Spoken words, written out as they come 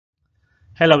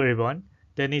Hello everyone,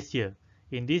 Dennis here.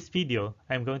 In this video,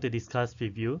 I'm going to discuss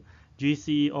with you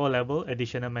GCE O Level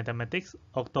Additional Mathematics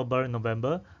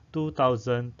October-November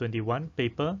 2021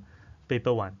 paper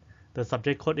 1. The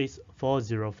subject code is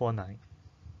 4049.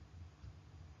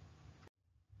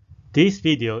 This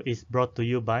video is brought to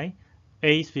you by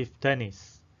Ace with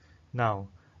Tennis. Now,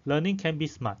 learning can be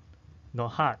smart, not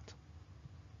hard.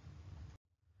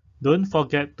 Don't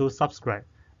forget to subscribe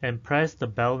and press the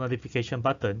bell notification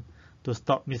button to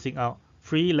stop missing out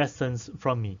free lessons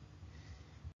from me.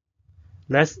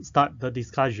 Let's start the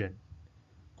discussion.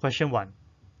 Question 1.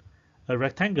 A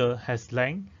rectangle has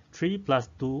length 3 plus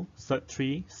 2 sub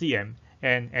 3 cm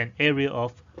and an area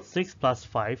of 6 plus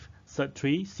 5 sub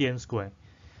 3 cm square.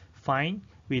 Find,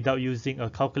 without using a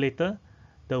calculator,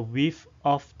 the width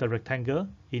of the rectangle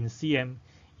in cm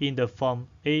in the form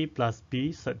a plus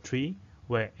b sub 3,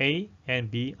 where a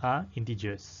and b are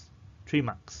integers. 3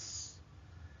 marks.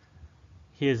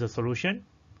 Here's the solution.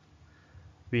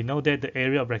 We know that the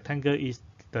area of rectangle is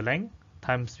the length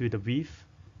times with the width.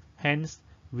 Hence,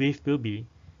 width will be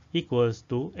equals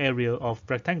to area of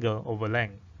rectangle over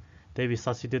length. Then we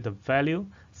substitute the value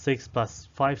 6 plus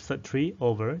 5 sub 3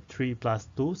 over 3 plus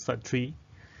 2 sub 3.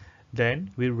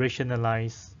 Then we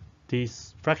rationalize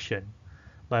this fraction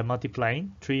by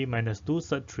multiplying 3 minus 2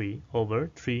 sub 3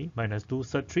 over 3 minus 2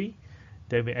 sub 3.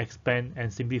 Then we expand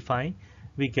and simplify.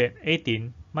 We get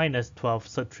 18 minus 12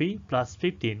 sub 3 plus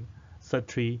 15 sub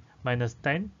 3 minus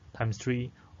 10 times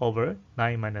 3 over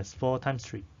 9 minus 4 times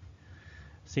 3.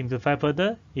 Simplify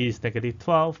further is negative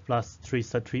 12 plus 3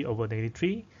 sub 3 over negative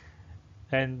 3,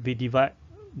 and we divide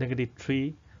negative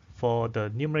 3 for the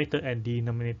numerator and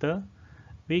denominator.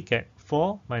 We get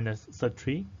 4 minus sub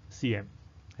 3 cm,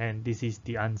 and this is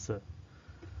the answer.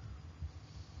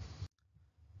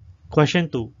 Question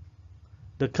 2.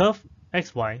 The curve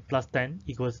xy plus 10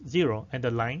 equals 0 and the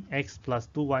line x plus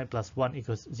 2y plus 1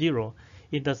 equals 0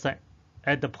 intersect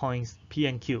at the points P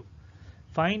and Q.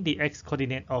 Find the x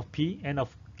coordinate of P and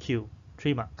of Q.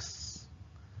 3 marks.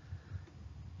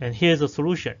 And here's the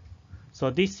solution. So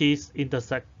this is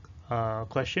intersect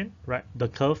question, right? The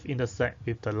curve intersect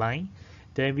with the line.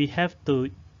 Then we have to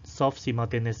solve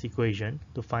simultaneous equation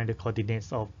to find the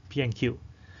coordinates of P and Q.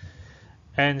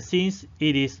 And since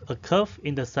it is a curve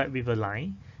intersect with a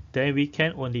line, then we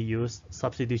can only use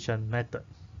substitution method.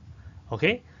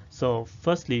 Okay, so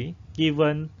firstly,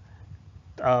 given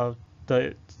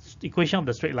the equation of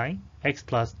the straight line, x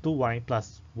plus 2y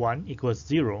plus 1 equals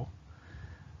 0,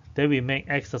 then we make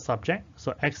x the subject,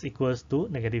 so x equals to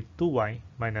negative 2y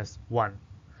minus 1.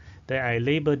 Then I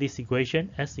label this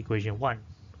equation as equation 1.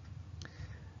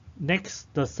 Next,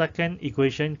 the second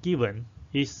equation given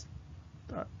is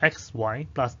xy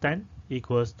plus 10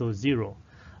 equals to 0.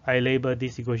 I label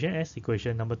this equation as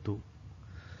equation number 2.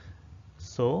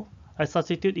 So I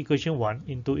substitute equation 1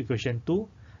 into equation 2,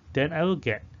 then I will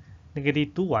get negative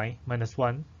 2y minus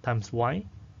 1 times y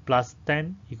plus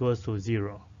 10 equals to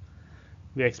 0.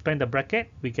 We expand the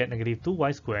bracket, we get negative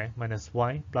 2y squared minus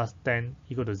y plus 10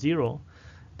 equal to 0.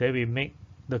 Then we make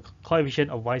the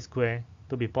coefficient of y squared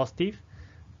to be positive.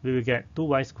 We will get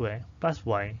 2y squared plus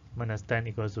y minus 10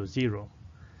 equals to 0.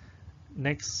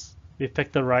 Next, we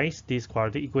factorize this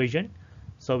quadratic equation.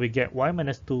 So we get y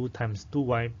minus 2 times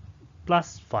 2y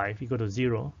plus 5 equal to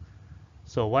 0.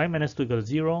 So y minus 2 equals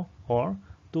to 0, or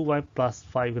 2y plus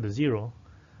 5 equal to 0.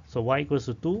 So y equals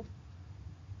to 2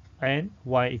 and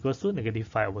y equals to negative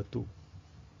 5 over 2.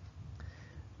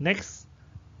 Next,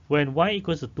 when y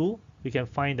equals to 2, we can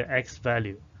find the x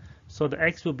value. So the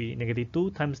x will be negative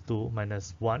 2 times 2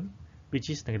 minus 1, which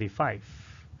is negative 5.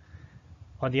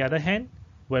 On the other hand,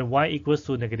 when y equals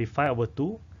to negative 5 over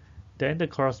 2, then the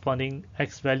corresponding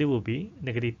x value will be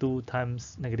negative 2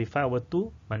 times negative 5 over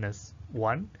 2 minus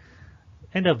 1,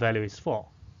 and the value is 4.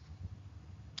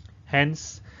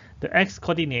 Hence, the x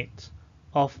coordinates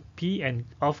of P and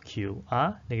of Q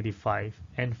are negative 5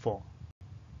 and 4.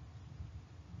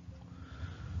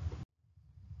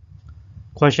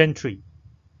 Question 3.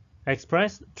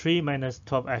 Express 3 minus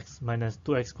 12x minus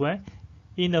 2x squared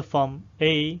in the form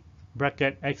a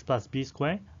bracket x plus b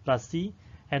squared plus c,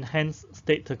 and hence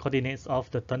state the coordinates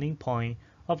of the turning point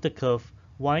of the curve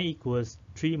y equals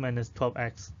 3 minus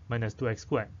 12x minus 2x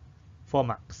squared. 4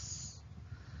 marks.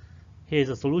 Here's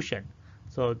a solution.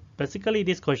 So basically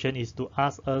this question is to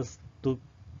ask us to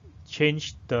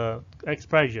change the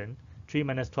expression 3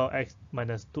 minus 12x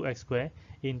minus 2x squared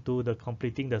into the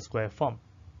completing the square form.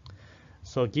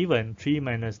 So given 3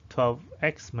 minus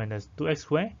 12x minus 2x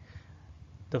squared,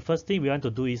 the first thing we want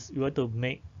to do is we want to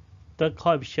make the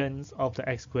coefficients of the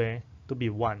x squared to be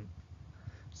 1.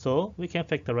 So we can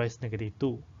factorize negative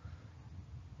 2.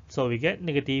 So we get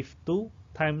negative 2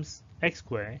 times x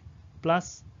squared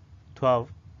plus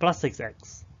 12 plus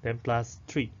 6x, then plus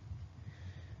 3.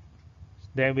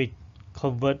 Then we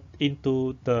convert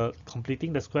into the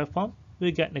completing the square form.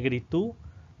 We get negative 2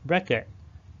 bracket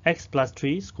x plus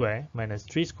 3 square minus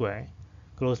 3 square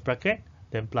close bracket,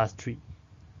 then plus 3.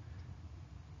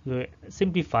 We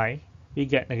simplify, we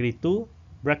get negative 2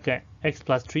 bracket x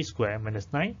plus 3 square minus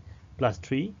 9 plus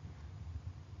 3.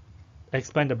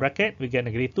 Expand the bracket, we get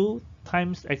negative 2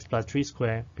 times x plus 3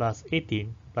 square plus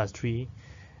 18 plus 3,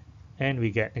 and we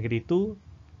get negative 2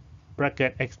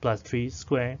 bracket x plus 3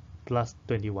 square plus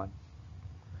 21.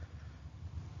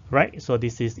 Right, so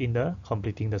this is in the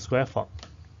completing the square form.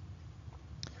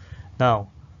 Now,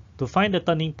 to find the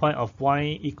turning point of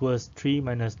y equals 3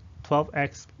 minus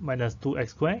 12x minus 2x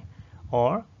squared,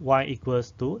 or y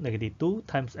equals to negative 2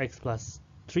 times x plus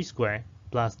 3 squared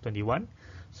plus 21.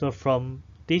 So from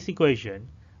this equation,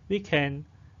 we can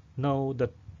know the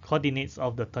coordinates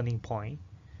of the turning point,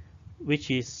 which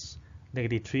is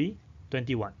negative 3,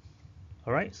 21.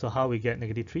 Alright, so how we get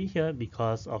negative 3 here?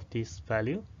 Because of this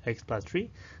value, x plus 3.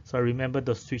 So remember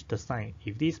to switch the sign.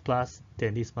 If this plus,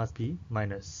 then this must be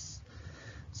minus.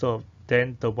 So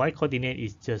then the y coordinate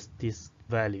is just this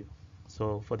value.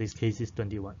 So for this case, it's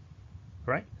 21.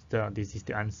 Right? So this is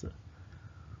the answer.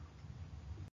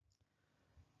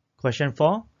 Question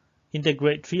 4.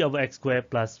 Integrate 3 over x squared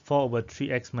plus 4 over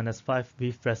 3x minus 5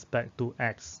 with respect to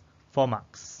x. 4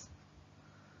 marks.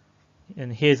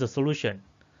 And here's the solution.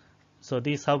 So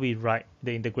this is how we write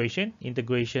the integration.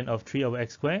 Integration of 3 over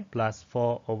x squared plus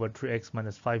 4 over 3x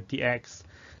minus 5 dx.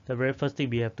 The very first thing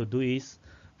we have to do is,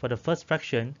 for the first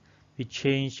fraction, we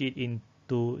change it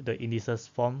into the indices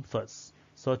form first.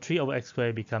 So 3 over x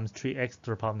squared becomes 3x to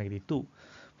the power of negative 2.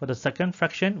 For the second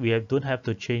fraction, we don't have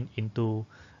to change into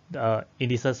the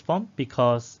indices form,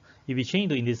 because if we change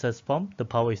to indices form, the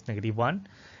power is negative 1.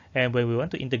 And when we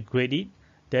want to integrate it,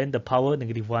 then the power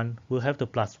negative 1 will have to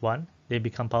plus 1. They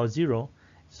become power 0,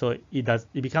 so it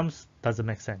doesn't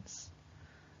make sense.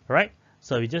 Alright,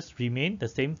 so we just remain the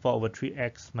same 4 over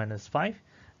 3x minus 5.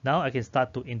 Now I can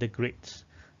start to integrate.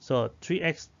 So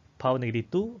 3x power negative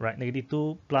 2, right? Negative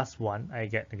 2 plus 1, I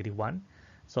get negative 1.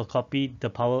 So copy the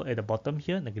power at the bottom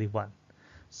here, negative 1.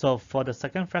 So for the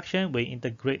second fraction, we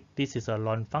integrate. This is a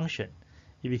ln function.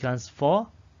 It becomes 4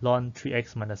 ln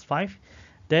 3x minus 5.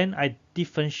 Then I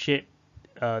differentiate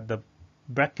the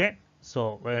bracket.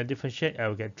 So when I differentiate, I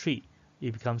will get 3.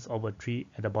 It becomes over 3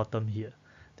 at the bottom here.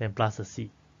 Then plus a c.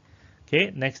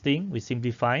 Okay, next thing, we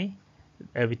simplify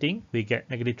everything. We get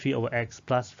negative 3 over x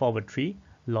plus 4 over 3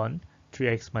 ln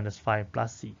 3x minus 5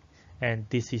 plus c. And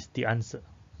this is the answer.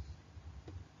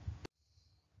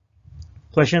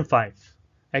 Question 5.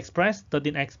 Express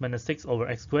 13x minus 6 over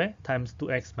x squared times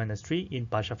 2x minus 3 in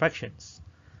partial fractions.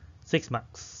 6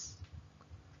 marks.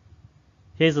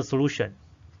 Here's the solution.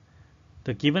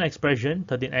 The given expression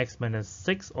 13x minus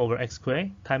 6 over x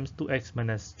squared times 2x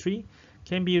minus 3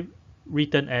 can be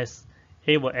written as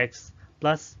a over x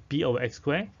plus b over x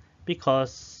squared,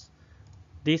 because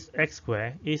this x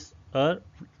squared is a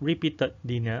repeated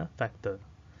linear factor.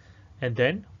 And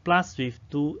then plus with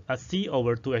c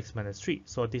over 2x minus 3.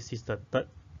 So this is the third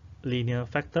linear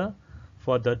factor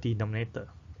for the denominator.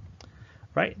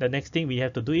 Right? The next thing we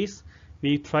have to do is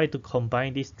we try to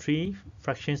combine these three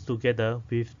fractions together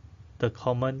with the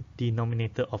common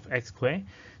denominator of x squared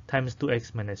times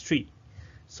 2x minus 3.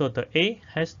 So the a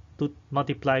has to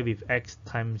multiply with x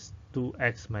times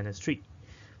 2x minus 3.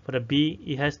 For the b,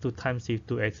 it has to times with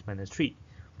 2x minus 3.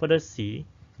 For the c,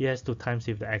 it has to times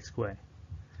with the x squared.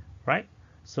 Right?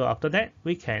 So after that,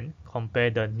 we can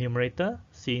compare the numerator,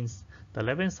 since the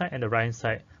left-hand side and the right-hand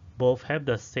side both have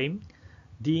the same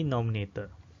denominator.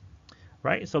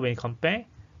 Right? So when you compare,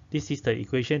 this is the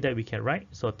equation that we can write.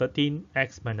 So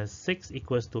 13x minus 6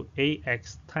 equals to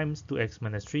ax times 2x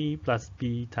minus 3 plus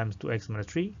b times 2x minus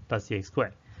 3 plus cx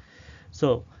squared.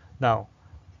 So now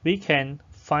we can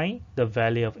find the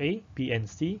value of a, b, and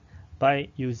c by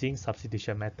using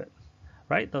substitution method.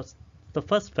 Right? The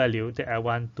first value that I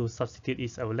want to substitute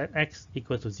is I will let x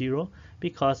equal to 0,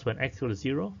 because when x equals to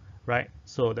 0, right,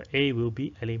 so the a will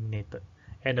be eliminated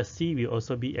and the c will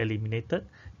also be eliminated.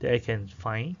 Then I can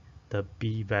find the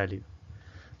b value.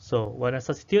 So when I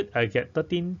substitute, I get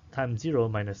 13 times 0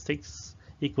 minus 6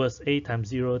 equals a times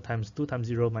 0 times 2 times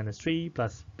 0 minus 3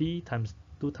 plus b times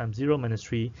 2 times 0 minus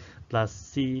 3 plus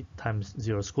c times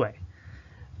 0 squared.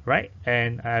 Right?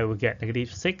 And I will get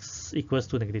negative 6 equals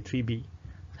to negative 3b.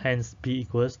 Hence b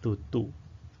equals to 2.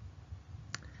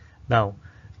 Now,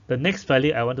 the next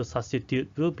value I want to substitute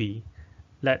will be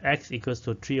let x equals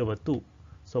to 3 over 2.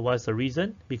 So what's the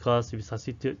reason? Because if we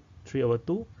substitute 3 over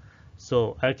 2,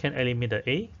 so I can eliminate the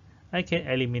a, I can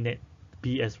eliminate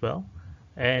b as well,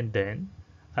 and then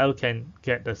I can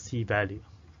get the c value.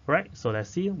 Right, so let's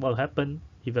see what will happen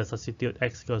if I substitute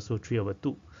x equals to 3 over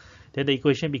 2. Then the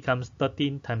equation becomes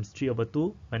 13 times 3 over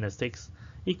 2 minus 6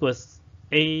 equals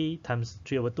a times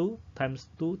 3 over 2 times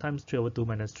 2 times 3 over 2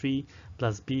 minus 3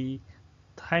 plus b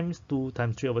times 2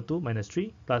 times 3 over 2 minus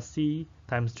 3 plus c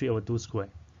times 3 over 2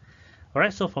 squared.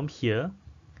 Alright, so from here,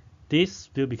 this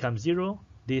will become 0,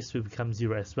 this will become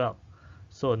 0 as well.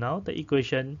 So now the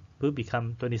equation will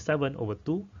become 27 over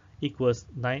 2 equals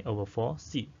 9 over 4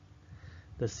 c.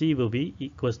 The c will be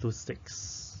equals to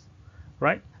 6.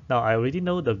 Right, now I already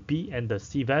know the b and the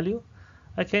c value.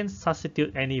 I can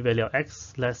substitute any value of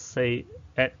x, let's say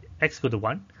at x equal to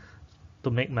 1 to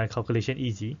make my calculation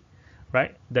easy.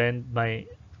 Right, then my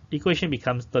equation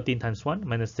becomes 13 times 1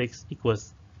 minus 6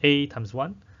 equals a times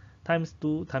 1 times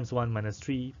 2 times 1 minus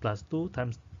 3 plus 2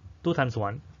 times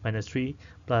 1 minus 3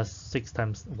 plus 6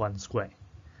 times 1 square.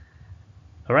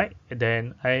 Alright,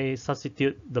 then I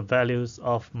substitute the values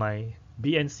of my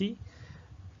b and c.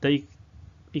 The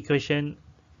equation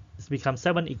becomes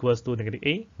 7 equals to negative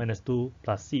a minus 2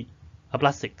 plus c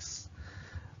plus 6.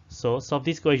 So solve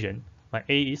this equation. My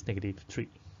a is negative 3.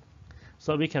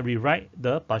 So we can rewrite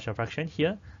the partial fraction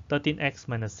here. 13x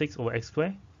minus 6 over x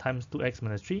squared times 2x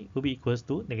minus 3 will be equals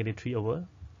to negative 3 over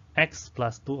x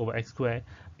plus 2 over x squared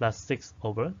plus 6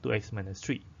 over 2x minus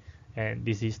 3. And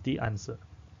this is the answer.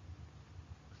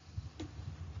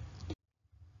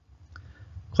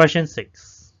 Question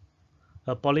 6.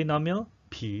 A polynomial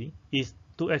p is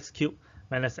 2x cubed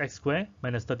minus x squared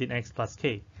minus 13x plus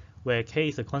k, where k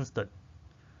is a constant.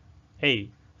 A.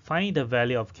 Find the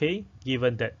value of k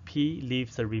given that p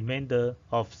leaves a remainder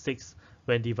of 6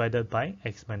 when divided by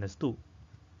x minus 2.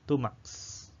 2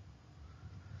 marks.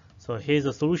 So here's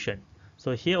the solution.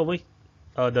 So here over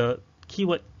the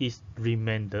keyword is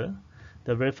remainder.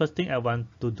 The very first thing I want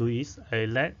to do is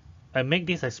I make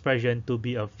this expression to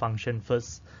be a function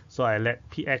first. So I let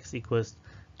px equals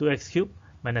 2x cubed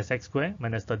minus x squared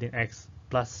minus 13x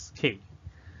plus k.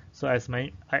 So as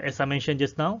I mentioned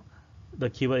just now, the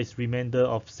keyword is remainder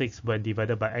of 6 when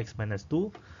divided by x minus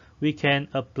 2. We can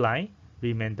apply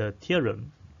remainder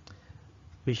theorem,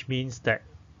 which means that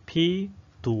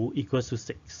p2 equals to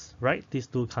 6, right? This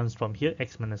 2 comes from here,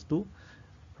 x minus 2,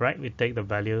 right? We take the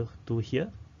value 2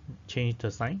 here, change the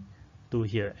sign to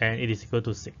here, and it is equal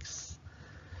to 6.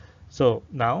 So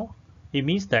now it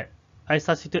means that I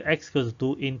substitute x equals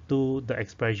to 2 into the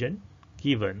expression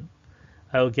given.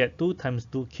 I will get 2 times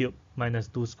 2 cubed minus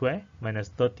 2 square minus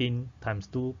 13 times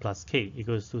 2 plus k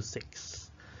equals to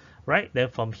 6. Right, then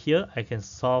from here I can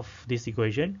solve this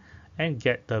equation and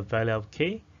get the value of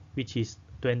k, which is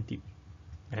 20.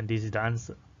 And this is the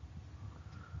answer.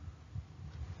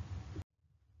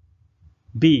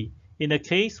 B. In the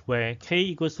case where k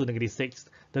equals to negative 6,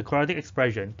 the quadratic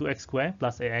expression 2x squared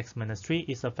plus ax minus 3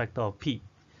 is a factor of p.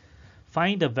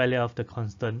 Find the value of the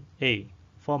constant a.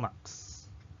 4 marks.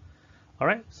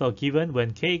 Alright, so given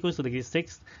when k equals to negative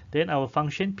 6, then our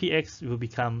function px will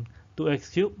become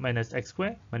 2x cubed minus x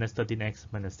squared minus 13x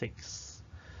minus 6.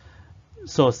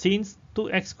 So since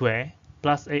 2x squared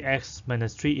plus ax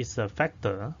minus 3 is a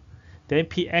factor, then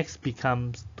px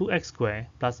becomes 2x squared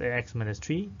plus ax minus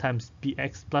 3 times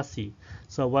bx plus c.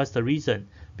 So what's the reason?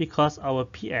 Because our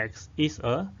px is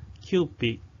a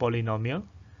cubic polynomial.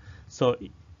 So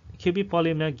cubic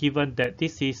polynomial, given that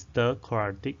this is the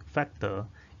quadratic factor,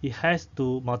 it has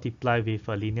to multiply with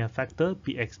a linear factor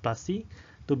bx plus c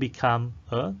to become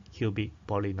a cubic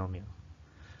polynomial.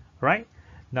 Right?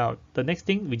 Now the next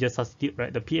thing we just substitute,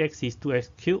 right? The px is 2x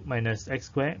cubed minus x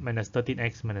squared minus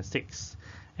 13x minus 6.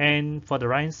 And for the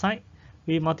right hand side,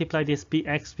 we multiply this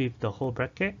px with the whole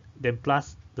bracket, then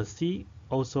plus the c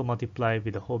also multiply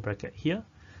with the whole bracket here.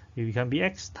 It becomes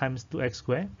bx times 2x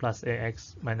squared plus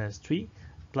ax minus 3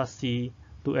 plus c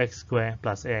 2x squared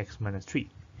plus ax minus 3.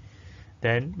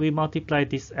 Then we multiply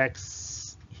this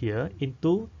x here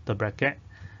into the bracket.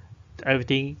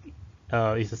 Everything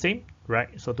is the same,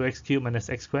 right? So 2x cubed minus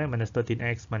x squared minus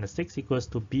 13x minus 6 equals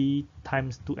to b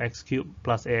times 2x cubed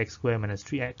plus ax squared minus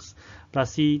 3x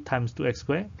plus c times 2x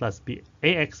squared plus b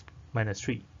ax minus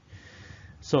 3.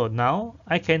 So now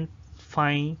I can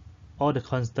find all the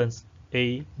constants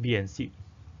a, b, and c.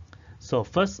 So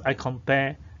first I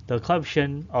compare the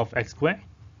coefficient of x squared.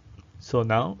 So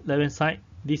now left hand side,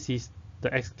 this is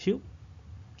the x cubed,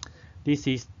 this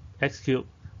is x cubed,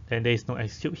 then there is no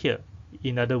x cubed here.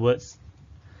 In other words,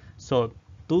 so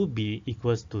 2b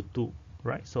equals to 2,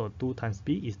 right? So 2 times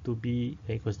b is 2b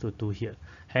equals to 2 here.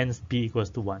 Hence b equals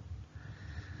to 1.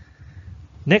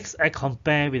 Next, I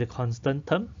compare with the constant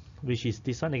term. which is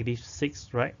this one, negative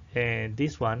 6, right? And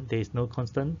this one, there is no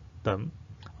constant term.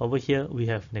 Over here, we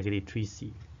have negative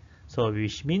 3c. So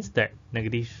which means that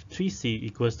negative 3c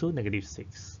equals to negative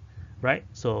 6, right?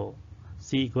 So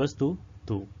c equals to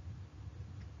 2.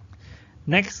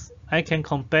 Next, I can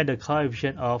compare the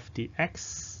coefficient of the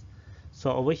x.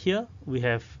 So over here, we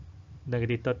have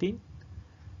negative 13.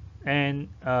 And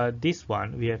this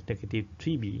one, we have negative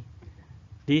 3b.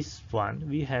 This one,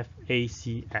 we have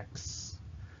ACX.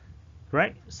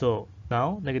 Right? So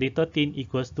now, negative 13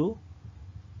 equals to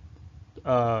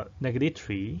negative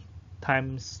 3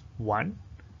 times 1.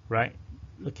 Right?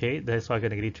 Okay, that's why I got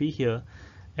negative 3 here.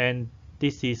 And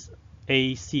this is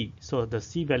AC. So the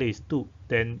C value is 2.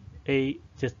 Then A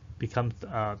just becomes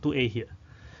 2A here.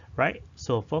 Right?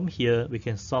 So from here, we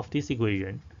can solve this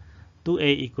equation.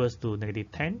 2A equals to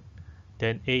negative 10.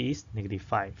 Then A is negative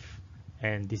 5.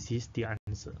 And this is the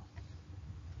answer.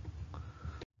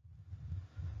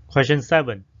 Question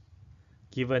 7.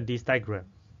 Given this diagram,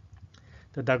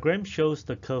 the diagram shows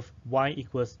the curve y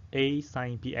equals a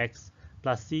sine bx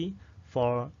plus c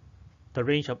for the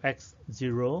range of x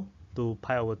 0 to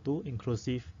pi over 2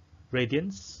 inclusive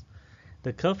radians.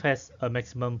 The curve has a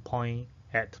maximum point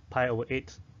at pi over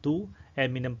 8, 2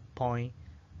 and minimum point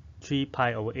 3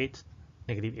 pi over 8,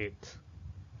 negative 8.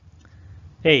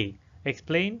 A.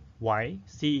 Explain why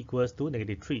c equals to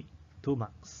negative 3, 2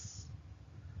 marks.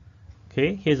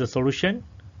 Okay, here's the solution.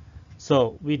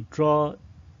 So we draw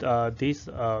this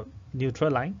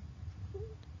neutral line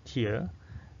here,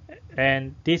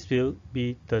 and this will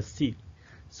be the c.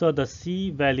 So the c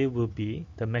value will be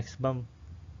the maximum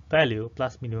value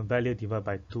plus minimum value divided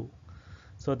by 2.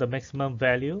 So the maximum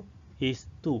value is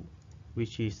 2,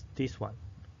 which is this one.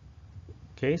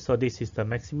 Okay, so this is the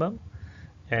maximum,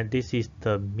 and this is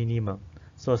the minimum.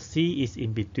 So c is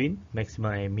in between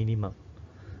maximum and minimum.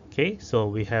 Okay, so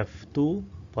we have 2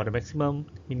 for the maximum,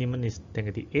 minimum is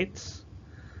negative 8.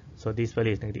 So this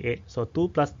value is negative 8. So 2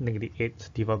 plus negative 8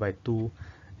 divided by 2,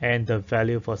 and the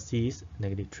value for c is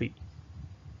negative 3.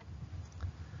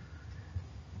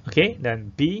 Okay,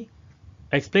 then B.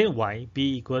 Explain why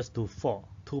B equals to 4,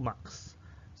 2 marks.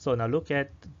 So now look at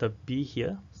the B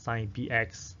here, sine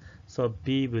bx. So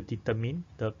B will determine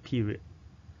the period,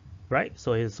 right?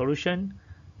 So here's the solution.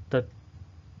 The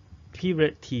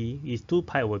period t is 2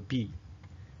 pi over b,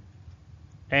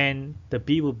 and the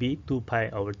b will be 2 pi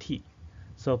over t.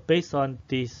 So based on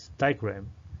this diagram,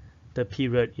 the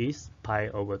period is pi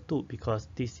over 2 because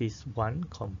this is one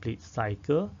complete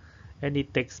cycle, and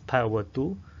it takes pi over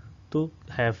 2 to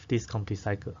have this complete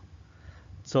cycle.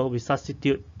 So we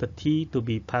substitute the t to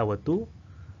be pi over 2.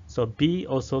 So b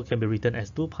also can be written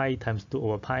as 2 pi times 2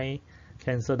 over pi.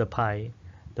 Cancel the pi.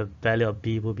 The value of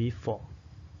b will be 4.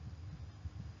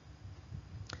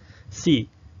 C.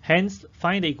 Hence,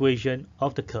 find the equation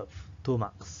of the curve, 2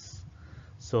 marks.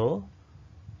 So,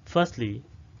 firstly,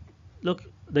 look,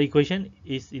 the equation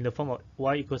is in the form of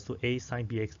y equals to a sine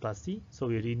bx plus c. So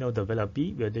we already know the value of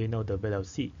b, we already know the value of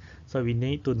c. So we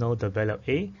need to know the value of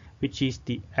a, which is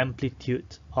the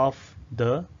amplitude of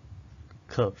the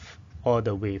curve or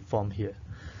the waveform here.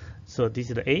 So this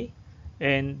is the a,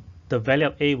 and the value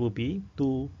of a will be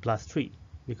 2 plus 3,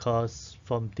 because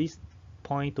from this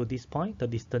point to this point, the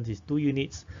distance is 2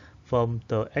 units. From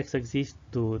the x-axis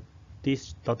to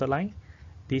this dotted line,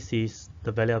 this is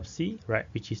the value of c, right,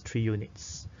 which is 3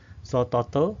 units. So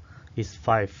total is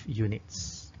 5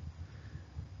 units.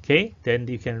 Okay, then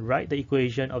you can write the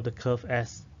equation of the curve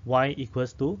as y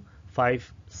equals to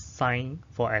 5 sine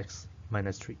 4x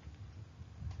minus 3.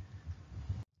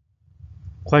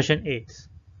 Question 8.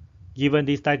 Given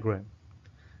this diagram,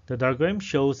 the diagram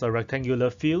shows a rectangular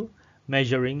field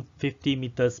measuring 50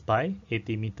 meters by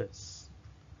 80 meters.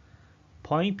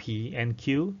 Point P and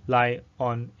Q lie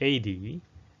on AD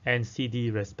and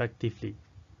CD respectively.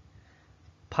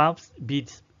 Paths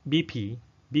BP,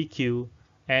 BQ,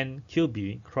 and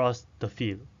QB cross the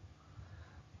field.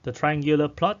 The triangular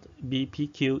plot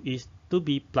BPQ is to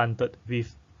be planted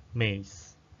with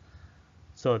maize.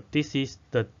 So this is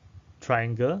the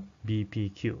triangle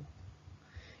BPQ.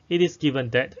 It is given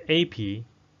that AP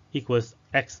equals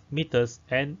x meters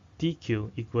and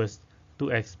DQ equals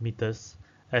 2x meters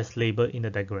as labeled in the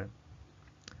diagram.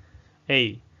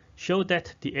 A. Show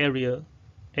that the area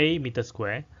A meter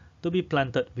square to be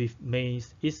planted with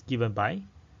maize is given by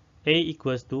A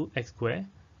equals to x squared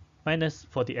minus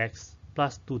 40x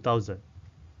plus 2000,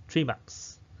 3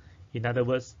 marks. In other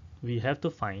words, we have to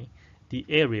find the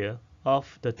area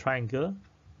of the triangle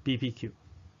BPQ.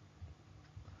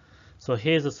 So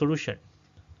here's the solution.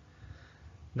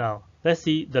 Now, let's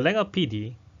see, the length of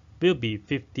PD will be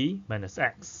 50 minus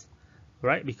x,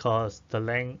 right? Because the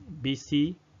length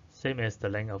BC same as the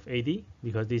length of AD,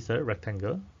 because this is a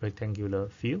rectangular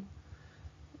field.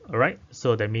 Alright,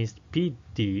 so that means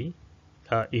PD,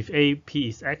 if AP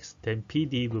is X, then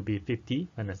PD will be 50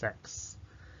 minus X.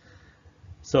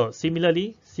 So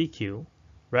similarly, CQ,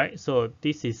 right? So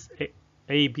this is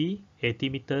AB, 80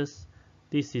 meters.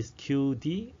 This is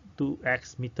QD,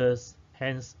 2x meters.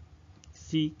 Hence,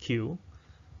 CQ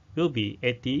will be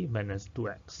 80 minus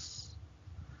 2x.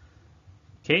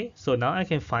 Okay, so now I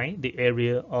can find the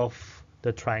area of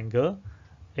the triangle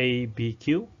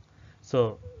ABQ.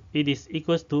 So it is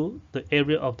equals to the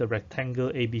area of the rectangle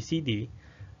ABCD,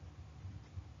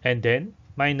 and then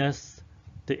minus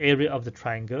the area of the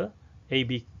triangle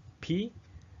ABP,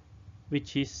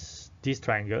 which is this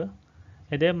triangle,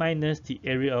 and then minus the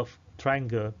area of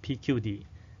triangle PQD,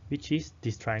 which is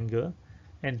this triangle,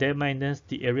 and then minus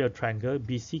the area of triangle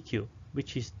BCQ,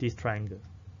 which is this triangle.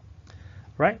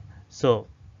 Right? So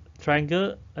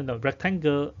rectangle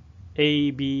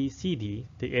ABCD,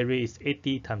 the area is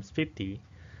 80 times 50.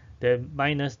 Then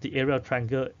minus the area of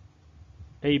triangle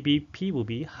ABP will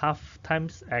be half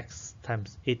times X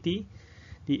times 80.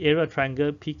 The area of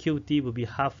triangle PQD will be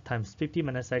half times 50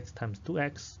 minus X times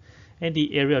 2X. And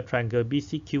the area of triangle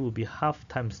BCQ will be half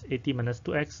times 80 minus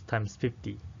 2X times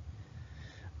 50.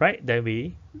 Right, then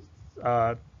we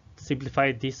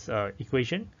simplify this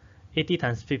equation. 80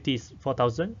 times 50 is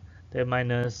 4,000. Then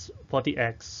minus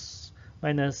 40x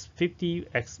minus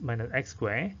 50x minus x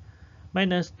squared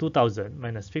minus 2000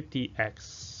 minus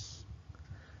 50x.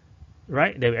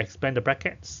 Right, then we expand the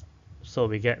brackets. So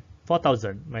we get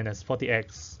 4000 minus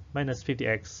 40x minus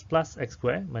 50x plus x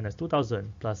squared minus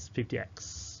 2000 plus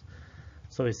 50x.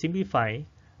 So we simplify,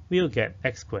 we will get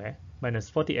x squared minus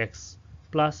 40x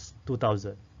plus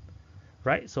 2000.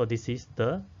 Right, so this is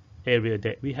the area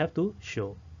that we have to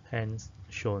show, hence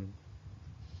shown.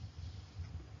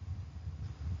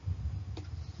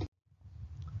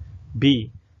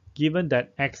 B. Given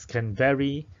that x can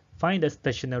vary, find the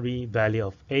stationary value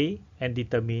of A and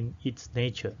determine its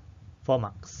nature. 4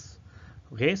 marks.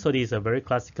 Okay, so this is a very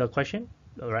classical question.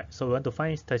 Alright, so we want to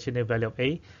find stationary value of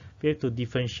A. We have to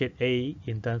differentiate A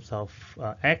in terms of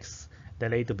x,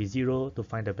 then A to be 0 to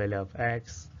find the value of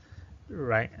x,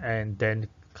 right? And then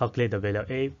calculate the value of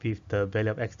A with the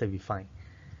value of x that we find.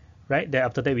 Right, then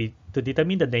after that, to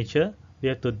determine the nature, we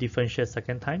have to differentiate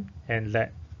second time and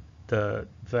let the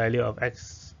value of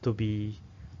x to be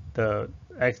the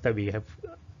x that we have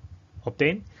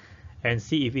obtained, and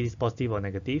see if it is positive or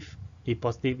negative. If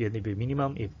positive, it will be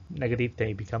minimum. If negative, then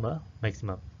it become a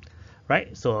maximum.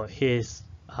 Right, so here's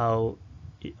how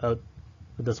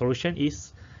the solution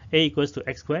is. A equals to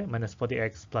x squared minus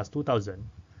 40x plus 2000.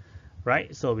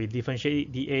 Right, so we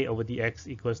differentiate dA over dx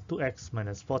equals 2x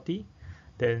minus 40.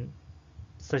 Then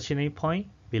stationary point,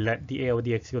 we let dA over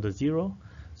dx equal to 0.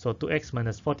 So 2x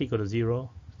minus 40 equal to 0,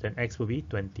 then x will be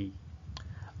 20.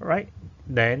 Alright,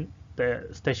 then the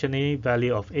stationary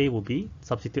value of A will be,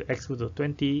 substitute x equal to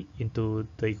 20 into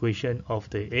the equation of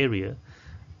the area.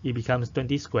 It becomes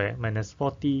 20 squared minus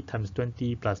 40 times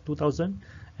 20 plus 2000,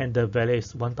 and the value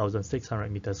is 1600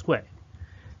 meters squared.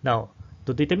 Now,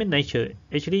 to determine nature,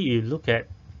 actually you look at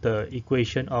the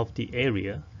equation of the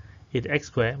area, it's x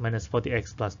squared minus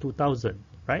 40x plus 2000,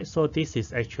 right? So this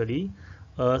is actually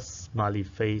a smiley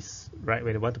face, right?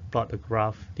 When you want to plot the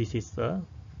graph, this is the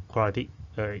quadratic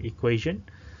equation,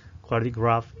 quadratic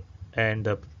graph, and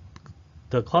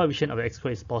the coefficient of x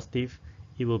squared is positive,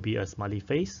 it will be a smiley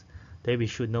face. Then we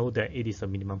should know that it is a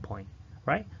minimum point,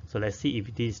 right? So let's see if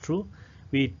it is true.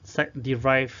 We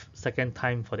derive second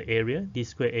time for the area, d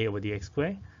squared A over dx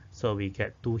squared, so we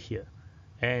get 2 here.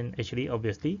 And actually,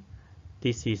 obviously,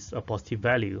 this is a positive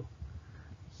value,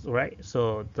 right?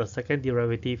 So the second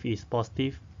derivative is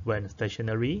positive when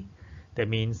stationary. That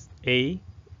means A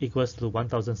equals to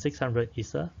 1600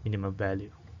 is a minimum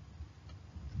value.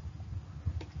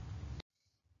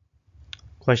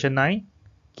 Question 9.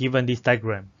 Given this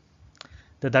diagram,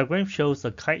 the diagram shows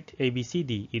a kite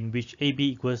ABCD in which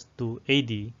AB equals to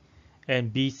AD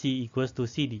and BC equals to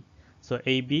CD. So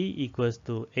AB equals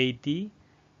to AD,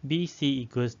 BC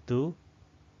equals to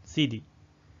CD.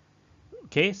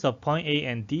 Okay, so point A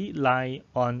and D lie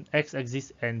on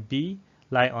x-axis and B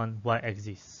lie on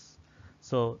y-axis.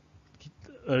 So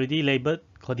already labeled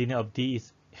coordinate of D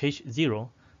is H0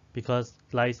 because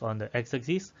lies on the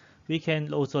x-axis. We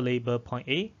can also label point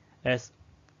A as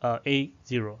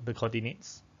A0, the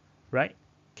coordinates, right?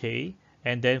 Okay,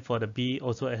 and then for the B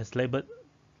also has labeled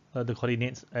the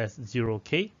coordinates as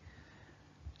 0K.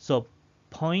 So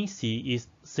point C is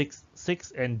 6,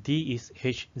 6 and D is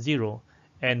H0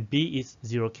 and B is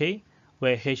 0K,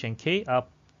 where H and K are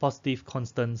positive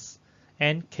constants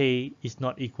and k is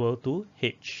not equal to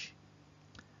h.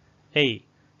 A.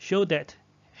 Show that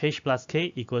h plus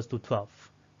k equals to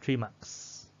 12. 3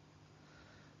 marks.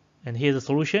 And here's the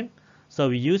solution. So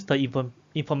we use the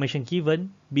information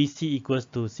given BC equals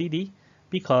to CD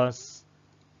because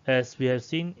as we have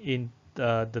seen in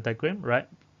the diagram, right,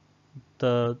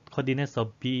 the coordinates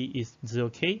of B is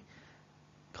 0k,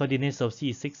 coordinates of C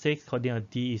is 6, 6, coordinate of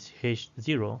D is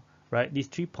h0, right? These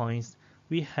 3 points,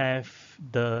 we have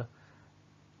the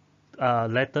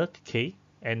letter k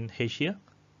and h here.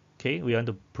 Okay, we want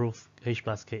to prove h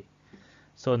plus k.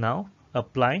 So now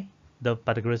apply the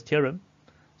Pythagoras theorem.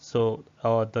 So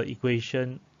the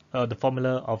equation, the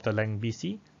formula of the length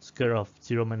BC, square of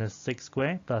 0 minus 6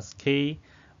 square plus k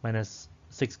minus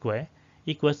 6 square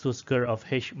equals to square of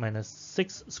h minus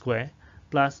 6 square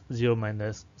plus 0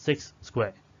 minus 6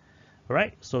 square.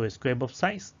 Alright, so we square both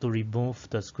sides to remove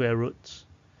the square roots.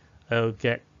 I'll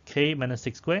get k minus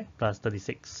 6 square plus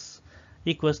 36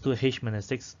 equals to h minus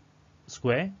 6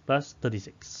 square plus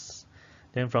 36.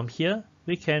 Then from here,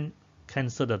 we can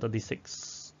cancel the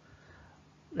 36.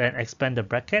 Then expand the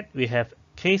bracket, we have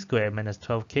k squared minus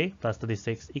 12k plus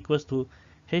 36 equals to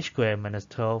h squared minus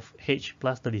 12h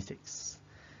plus 36.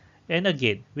 And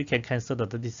again, we can cancel the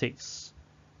 36.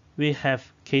 We have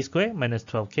k squared minus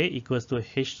 12k equals to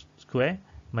h squared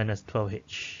minus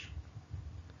 12h.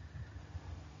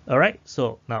 Alright,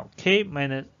 so now k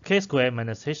squared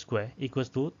minus h squared equals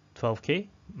to 12k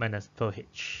minus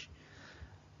 12h.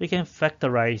 We can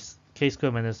factorize k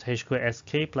squared minus h squared as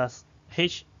k plus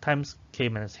h times k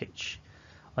minus h.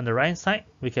 On the right side,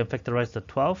 we can factorize the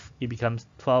 12. It becomes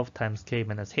 12 times k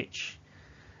minus h.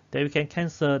 Then we can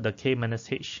cancel the k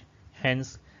minus h.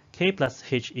 Hence, k plus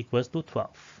h equals to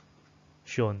 12.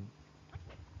 Shown.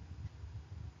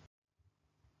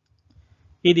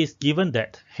 It is given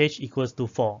that h equals to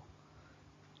 4.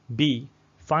 B.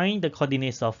 Find the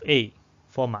coordinates of A.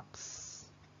 4 marks.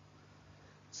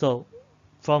 So,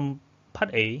 from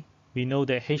part A, we know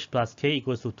that h plus k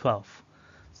equals to 12.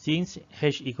 Since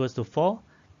h equals to 4,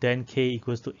 then k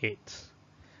equals to 8.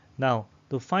 Now,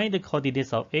 to find the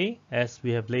coordinates of A, as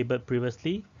we have labeled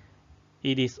previously,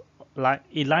 it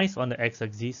lies on the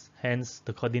x-axis. Hence,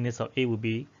 the coordinates of A will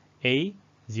be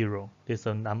A0. There's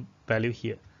a value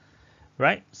here.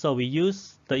 Right? So we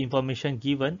use the information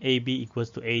given AB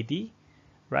equals to AD,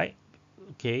 right?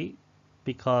 Okay,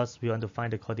 because we want to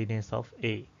find the coordinates of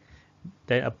A.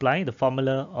 Then apply the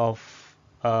formula of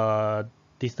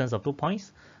distance of 2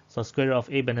 points. So square root of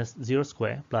A minus 0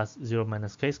 square plus 0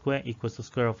 minus k square equals to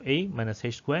square root of A minus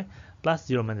h square plus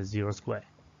 0 minus 0 square.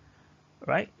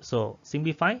 Right? So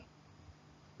simplify.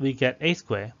 We get A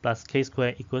square plus k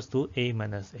square equals to A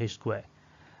minus h square.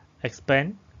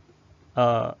 Expand.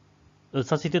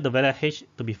 Substitute the value h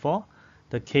to be 4,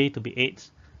 the k to be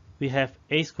 8. We have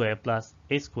a square plus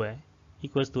a square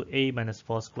equals to a minus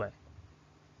 4 square.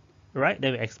 Right,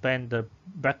 then we expand the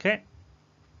bracket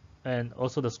and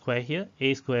also the square here.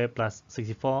 A square plus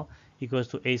 64 equals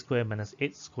to a square minus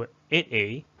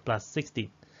 8a plus 16.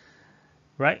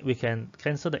 Right, we can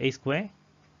cancel the a square.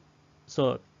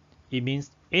 So it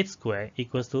means 8 square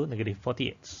equals to negative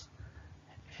 48.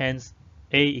 Hence,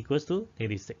 a equals to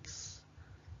negative 6.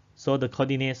 So the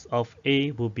coordinates of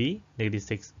A will be negative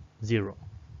 6, 0.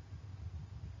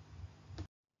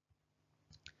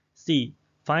 C.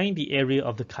 Find the area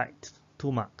of the kite.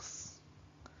 2 marks.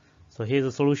 So here's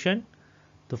the solution.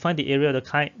 To find the area of the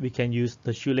kite, we can use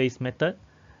the shoelace method.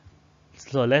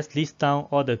 So let's list down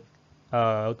all the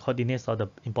coordinates of the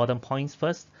important points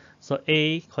first. So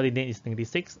A coordinate is negative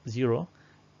 6, 0.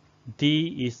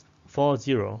 D is 4,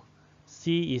 0.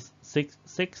 C is 6,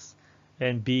 6.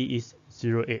 And B is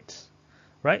 0, 8.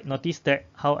 Right? Notice that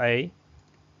how I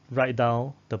write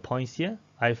down the points here.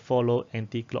 I follow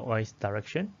anti-clockwise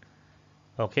direction.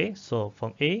 Okay, so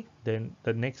from A, then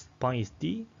the next point is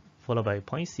D, followed by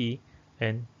point C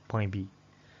and point B.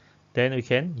 Then we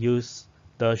can use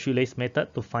the shoelace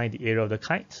method to find the area of the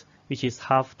kite, which is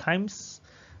half times.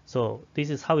 So this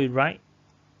is how we write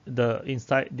the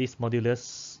inside this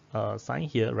modulus sign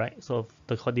here, right? So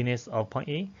the coordinates of point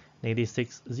A, negative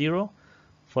 6, 0.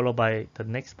 Followed by the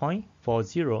next point, 4,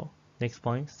 0, next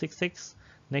point, 6, 6,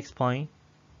 next point,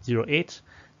 0, 8,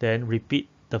 then repeat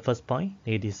the first point,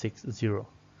 negative 6, 0.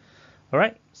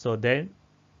 Alright, so then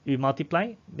we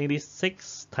multiply, negative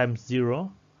 6 times 0,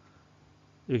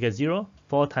 we get 0,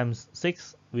 4 times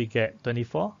 6, we get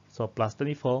 24, so plus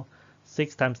 24,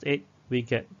 6 times 8, we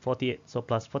get 48, so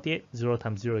plus 48, 0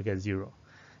 times 0, we get 0.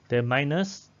 Then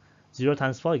minus 0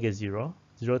 times 4, we get 0,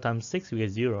 0 times 6, we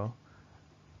get 0.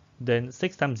 Then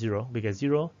 6 times 0, we get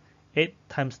 0. 8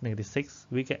 times negative 6,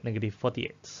 we get negative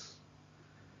 48.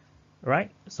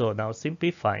 right? So now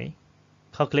simplify,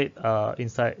 calculate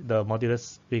inside the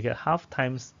modulus, we get half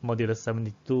times modulus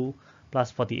 72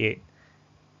 plus 48,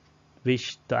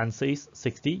 which the answer is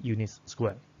 60 units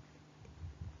squared.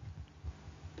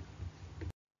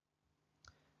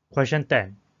 Question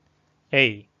 10.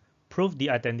 A. Prove the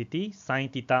identity sine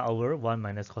theta over 1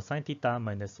 minus cosine theta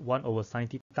minus 1 over sine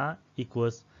theta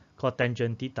equals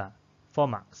cotangent theta. 4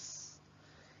 marks.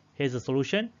 Here's the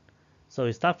solution. So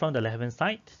we start from the left-hand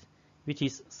side, which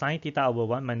is sine theta over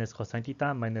 1 minus cosine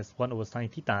theta minus 1 over sine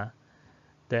theta.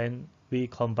 Then we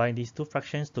combine these two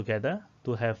fractions together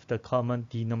to have the common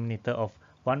denominator of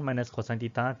 1 minus cosine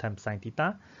theta times sine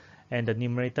theta, and the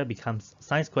numerator becomes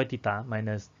sine squared theta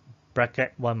minus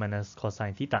bracket 1 minus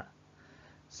cosine theta.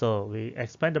 So we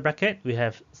expand the bracket, we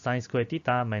have sine squared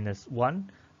theta minus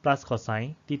 1 plus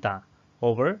cosine theta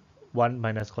over 1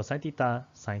 minus cosine theta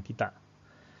sine theta.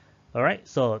 Alright,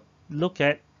 so look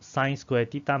at sine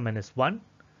squared theta minus 1.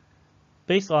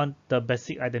 Based on the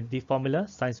basic identity formula,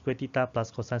 sine squared theta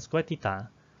plus cosine squared theta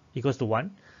equals to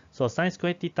 1. So sine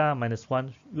squared theta minus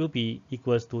 1 will be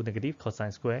equals to negative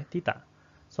cosine squared theta.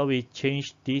 So we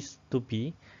change this to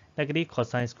be negative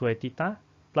cosine squared theta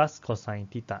plus cosine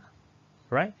theta.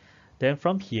 Right? Then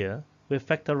from here, we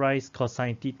factorize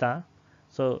cosine theta.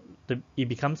 So it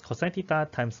becomes cosine theta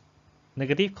times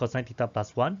negative cosine theta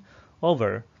plus 1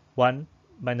 over 1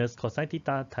 minus cosine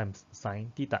theta times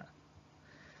sine theta.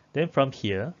 Then from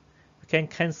here, we can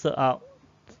cancel out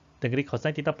negative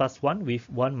cosine theta plus 1 with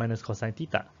 1 minus cosine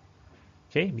theta.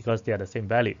 Okay, because they are the same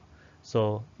value.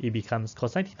 So it becomes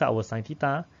cosine theta over sine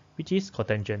theta, which is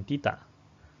cotangent theta.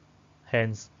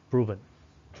 Hence, proven.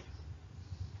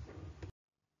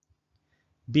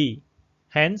 B.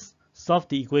 Hence, solve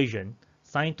the equation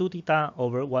sine 2 theta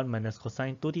over 1 minus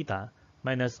cosine 2 theta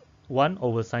minus 1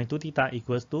 over sine 2 theta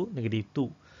equals to negative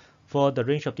 2 for the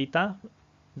range of theta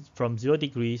from 0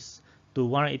 degrees to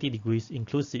 180 degrees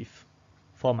inclusive.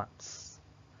 4 marks.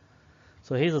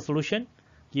 So here's the solution.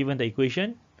 Given the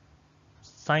equation,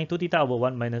 sine 2 theta over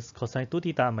 1 minus cosine 2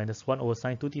 theta minus 1 over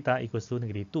sine 2 theta equals to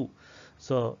negative 2.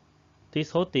 So this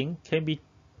whole thing can be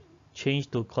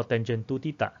changed to cotangent 2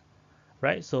 theta.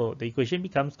 Right, so the equation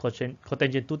becomes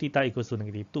cotangent 2 theta equals to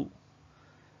negative 2.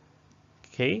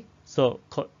 Okay, so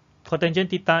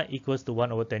cotangent theta equals to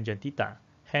 1 over tangent theta.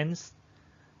 Hence,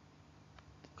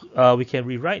 we can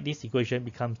rewrite this equation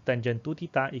becomes tangent 2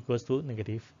 theta equals to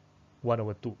negative 1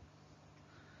 over 2.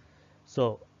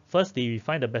 So firstly, we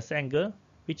find the best angle,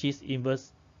 which is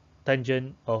inverse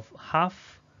tangent of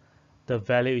half. The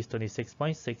value is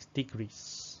 26.6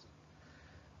 degrees.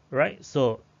 Right,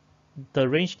 so the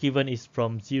range given is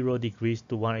from 0 degrees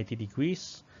to 180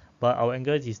 degrees, but our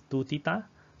angle is 2 theta.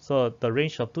 So the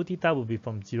range of 2 theta will be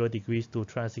from 0 degrees to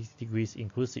 360 degrees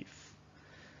inclusive.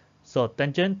 So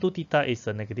tangent 2 theta is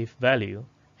a negative value.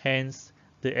 Hence,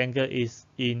 the angle is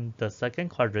in the second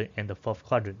quadrant and the fourth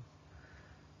quadrant.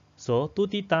 So 2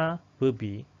 theta will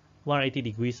be 180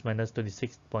 degrees minus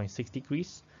 26.6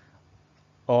 degrees,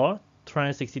 or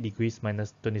 360 degrees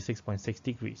minus 26.6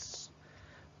 degrees.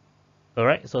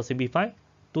 Alright, so simplify.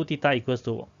 2 theta equals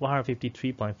to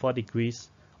 153.4 degrees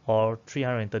or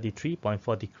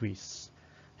 333.4 degrees.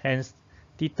 Hence,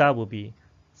 theta will be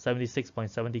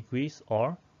 76.7 degrees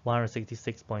or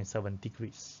 166.7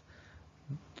 degrees.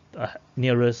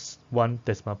 Nearest one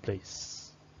decimal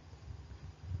place.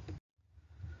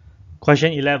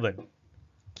 Question 11.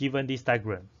 Given this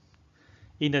diagram.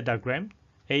 In the diagram,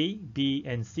 A, B,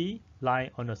 and C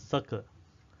lie on a circle.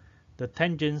 The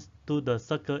tangents to the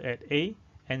circle at A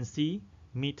and C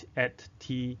meet at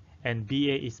T, and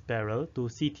BA is parallel to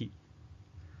CT.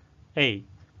 A.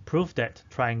 Prove that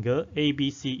triangle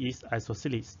ABC is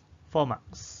isosceles. 4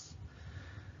 marks.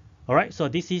 Alright, so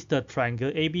this is the triangle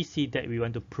ABC that we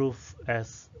want to prove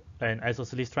as an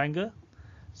isosceles triangle.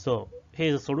 So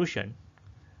here's the solution.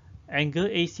 Angle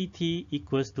ACT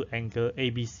equals to angle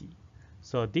ABC.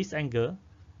 So this angle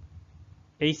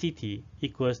ACT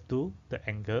equals to the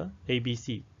angle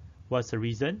ABC. What's the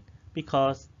reason?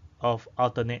 Because of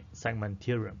alternate segment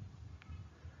theorem.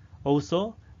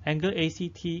 Also, angle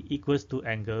ACT equals to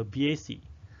angle BAC.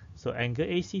 So angle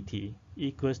ACT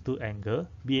equals to angle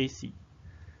BAC.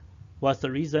 What's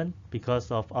the reason? Because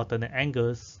of alternate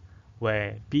angles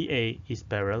where BA is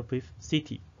parallel with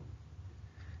CT.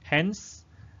 Hence,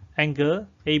 angle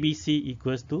ABC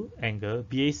equals to angle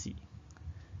BAC.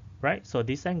 Right? So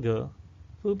this angle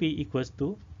will be equals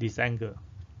to this angle.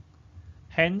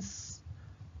 Hence,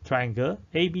 triangle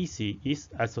ABC is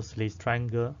isosceles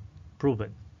triangle.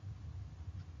 Proven.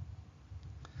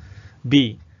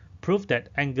 B. Prove that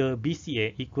angle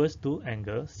BCA equals to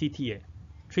angle CTA.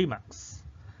 3 marks.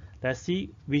 Let's see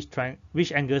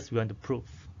which angles we want to prove.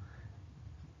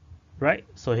 Right,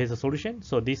 so here's the solution.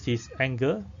 So this is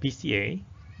angle BCA,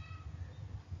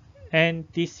 and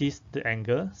this is the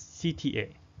angle CTA.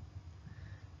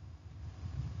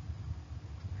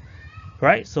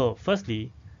 Right, so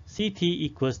firstly, CT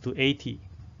equals to AT.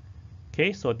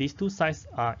 Okay, so these two sides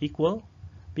are equal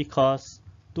because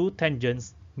two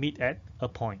tangents meet at a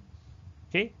point.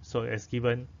 Okay, so as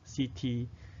given, CT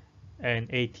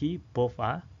and AT both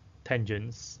are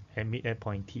tangents and meet at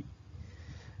point T.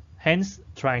 Hence,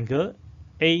 triangle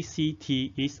ACT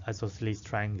is isosceles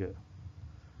triangle.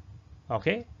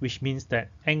 Okay, which means that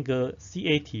angle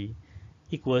CAT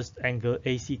equals angle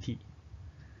ACT.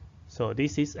 So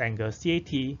this is angle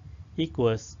CAT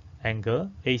equals angle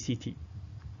ACT,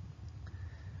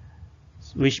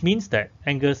 which means that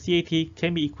angle CAT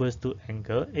can be equals to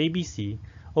angle ABC,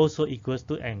 also equals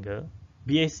to angle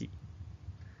BAC.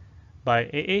 By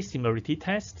AA similarity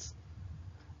tests,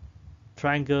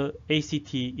 triangle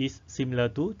ACT is similar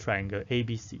to triangle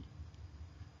ABC.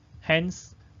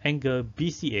 Hence, angle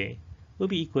BCA will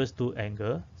be equals to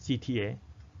angle CTA,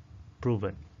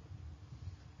 proven.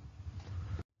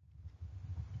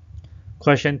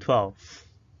 Question 12.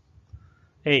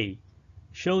 A.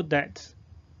 Show that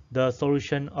the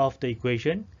solution of the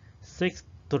equation 6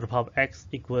 to the power of x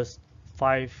equals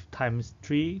 5 times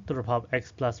 3 to the power of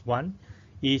x plus 1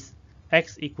 is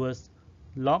x equals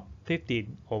log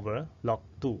 15 over log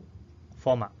 2,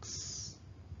 4 marks.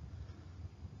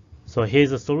 So here's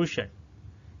the solution.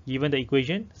 Given the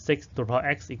equation 6 to the power of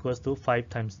x equals to 5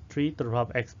 times 3 to the power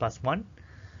of x plus 1.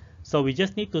 So we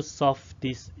just need to solve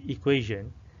this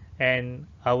equation, and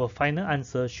our final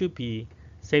answer should be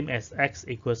same as x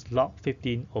equals log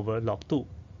 15 over log 2.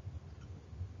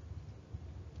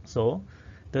 So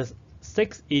the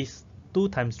 6 is 2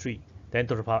 times 3, then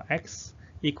to the power of x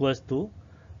equals to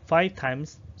 5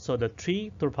 times, so the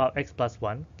 3 to the power of x plus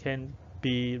 1 can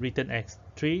be written as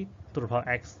 3 to the power of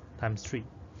x times 3.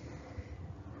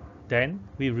 Then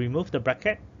we remove the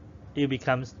bracket, it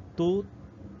becomes 2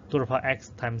 to the power of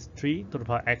x times 3 to the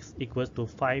power of x equals to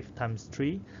 5 times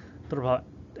 3 to the power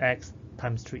of x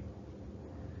times 3.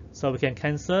 So we can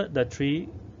cancel the 3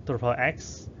 to the power of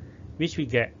x, which we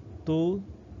get 2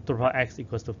 to the power of x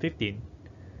equals to 15.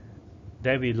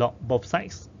 Then we log both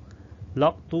sides.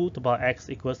 Log 2 to the power of x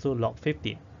equals to log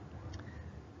 15.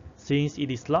 Since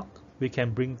it is log, we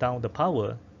can bring down the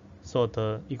power, so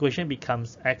the equation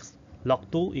becomes x log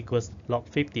 2 equals log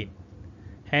 15.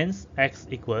 Hence, x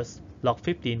equals log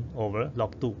 15 over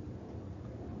log 2,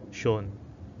 shown.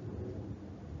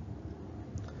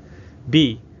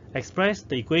 B. Express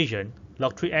the equation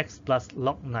log 3x plus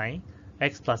log 9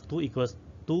 x plus 2 equals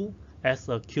 2 as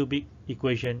a cubic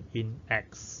equation in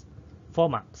x, 4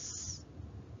 marks.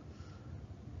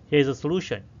 Here's a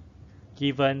solution.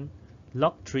 Given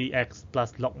log 3x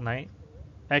plus log 9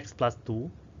 x plus 2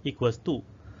 equals 2.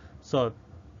 So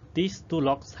these two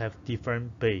logs have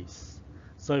different base.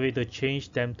 So we need to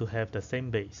change them to have the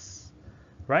same base.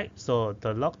 Right? So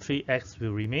the log 3x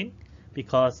will remain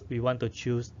because we want to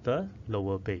choose the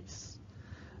lower base.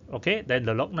 Okay, then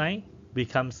the log 9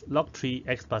 becomes log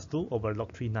 3x plus 2 over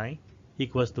log 3 9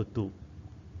 equals to 2.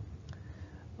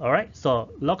 Alright, so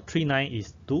log 3 9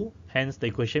 is 2, hence the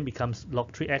equation becomes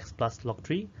log 3x plus log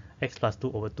 3 x plus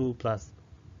 2 over 2 plus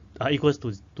equals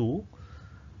to 2.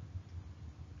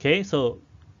 Okay, so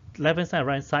left hand side and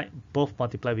right hand side both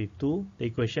multiply with 2. The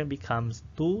equation becomes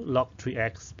 2 log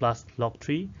 3x plus log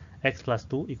 3 x plus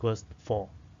 2 equals 4.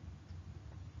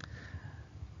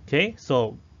 Okay,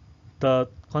 so the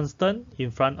constant in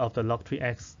front of the log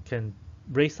 3x can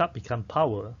raise up, become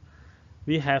power.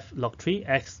 We have log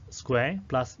 3x squared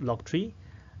plus log 3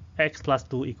 x plus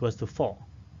 2 equals to 4.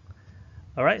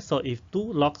 Alright, so if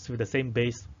two logs with the same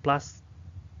base plus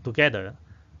together,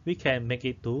 we can make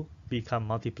it to become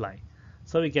multiply.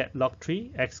 So we get log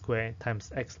 3 x squared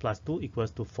times x plus 2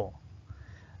 equals to 4.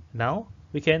 Now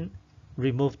we can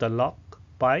remove the log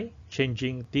by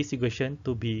changing this equation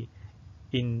to be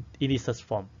in its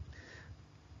form.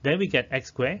 Then we get x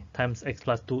squared times x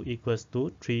plus 2 equals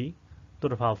to 3 to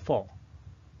the power 4.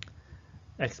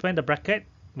 Expand the bracket,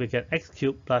 we get x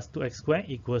cubed plus 2x squared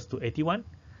equals to 81.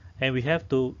 And we have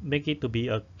to make it to be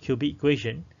a cubic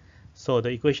equation. So the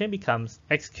equation becomes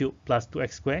x cubed plus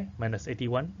 2x squared minus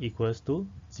 81 equals to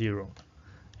 0.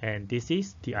 And this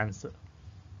is the answer.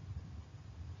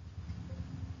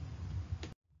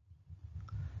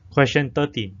 Question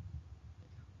 13.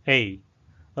 A.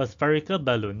 A spherical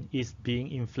balloon is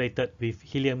being inflated with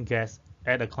helium gas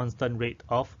at a constant rate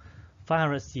of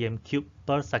 500 cm3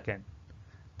 per second.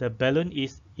 The balloon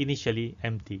is initially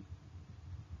empty.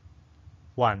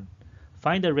 1.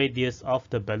 Find the radius of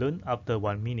the balloon after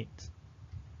 1 minute.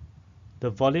 The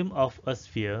volume of a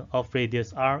sphere of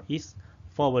radius r is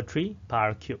 4/3 per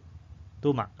r cube.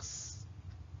 2 marks.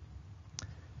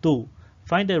 2.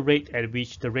 Find the rate at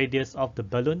which the radius of the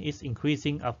balloon is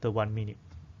increasing after 1 minute.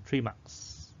 3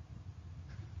 marks.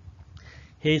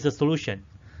 Here is the solution.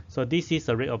 So this is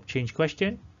a rate of change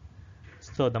question.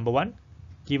 So number 1,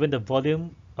 given the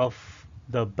volume of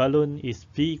the balloon is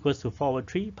V equals to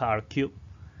 4/3 per r cube.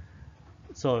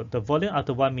 So the volume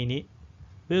after 1 minute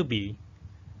will be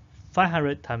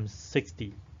 500 times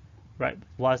 60. Right?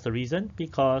 What's the reason?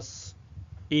 Because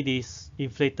it is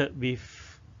inflated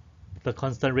with the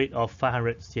constant rate of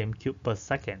 500 cm cube per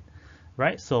second.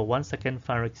 Right? So 1 second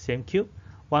 500 cm cube,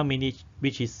 1 minute,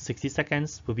 which is 60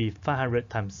 seconds, will be 500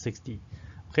 times 60.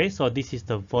 Okay, so this is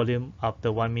the volume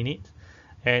after 1 minute,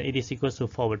 and it is equals to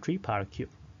 4/3 per r cube.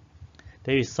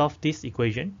 Then we solve this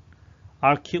equation.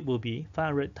 R cube will be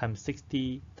 500 times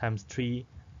 60 times 3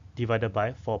 divided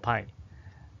by 4 pi.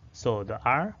 So the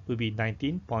R will be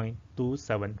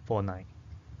 19.2749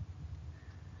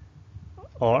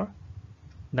 or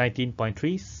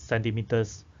 19.3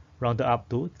 centimeters rounded up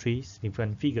to 3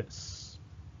 significant figures.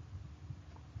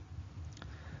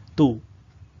 2.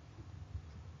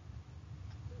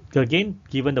 Again,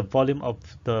 given the volume of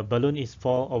the balloon is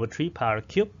 4/3 per r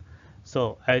cube,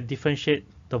 so I differentiate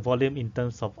the volume in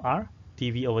terms of R.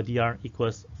 dV over dr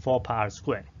equals 4 per r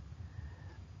squared.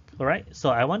 Alright, so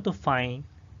I want to find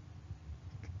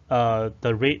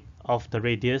the rate of the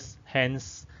radius,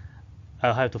 hence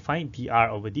I'll have to find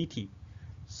dr over dt.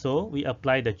 So we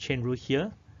apply the chain rule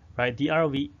here, right? Dr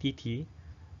over dt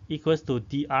equals to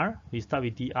dr, we start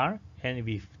with dr and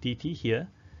with dt here.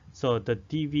 So the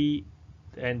dv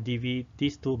and dv,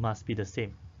 these two must be the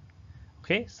same.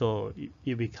 Okay, so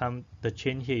it becomes, the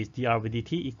chain here is dr over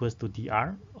dt equals to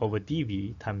dr over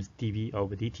dv times dv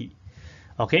over dt.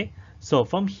 Okay, so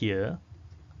from here,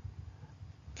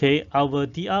 okay, our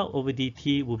dr over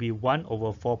dt will be 1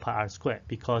 over 4 pi r squared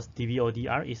because dv over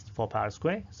dr is 4 pi r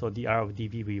squared. So dr over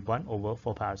dv will be 1 over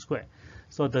 4 pi r squared.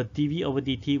 So the dv over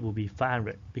dt will be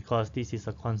 500 because this is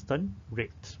a constant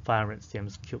rate, 500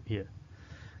 cm cube here.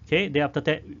 Okay, then after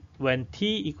that, when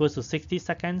t equals to 60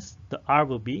 seconds, the r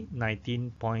will be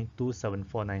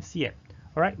 19.2749 cm.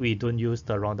 Alright, we don't use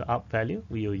the rounded up value,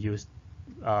 we will use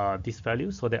this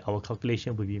value so that our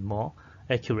calculation will be more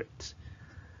accurate.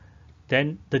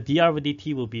 Then the dr over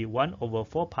dt will be 1 over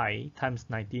 4 pi times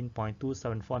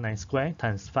 19.2749 squared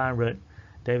times 500.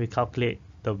 Then we calculate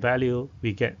the value,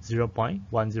 we get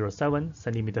 0.107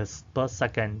 centimeters per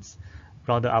second,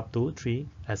 rounded up to 3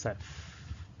 SF.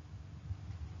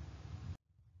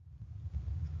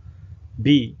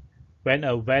 B. When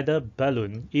a weather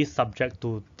balloon is subject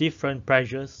to different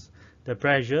pressures, the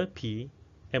pressure P,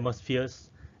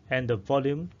 atmospheres, and the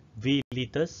volume V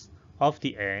liters of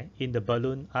the air in the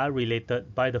balloon are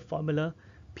related by the formula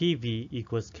PV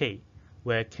equals K,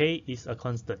 where K is a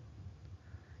constant.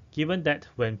 Given that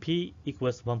when P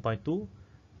equals 1.2,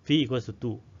 V equals to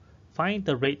 2, find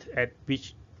the rate at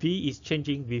which V is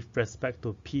changing with respect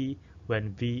to P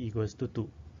when V equals to 2.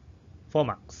 4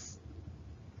 marks.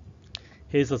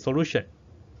 Here's a solution.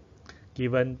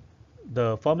 Given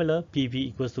the formula PV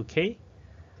equals to K,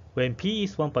 when P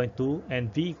is 1.2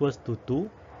 and V equals to 2,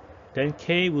 then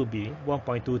K will be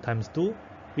 1.2 times 2,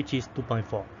 which is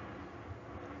 2.4.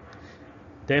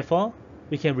 Therefore,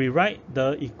 we can rewrite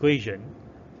the equation,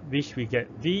 which we get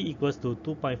V equals to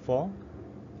 2.4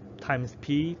 times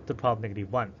P to the power of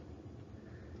 -1.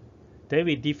 Then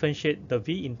we differentiate the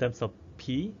V in terms of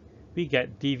P, we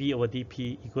get dV over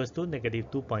dP equals to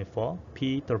 -2.4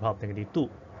 P to the power of -2.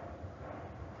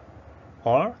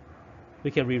 Or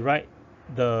we can rewrite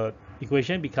the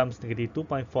equation becomes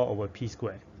 -2.4 over P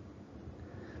squared.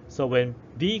 So when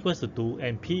V equals to 2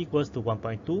 and P equals to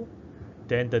 1.2,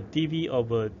 then the dV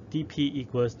over dP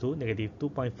equals to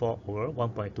 -2.4 over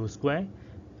 1.2 squared,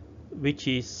 which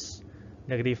is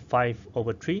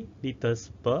 -5/3 liters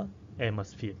per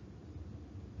atmosphere.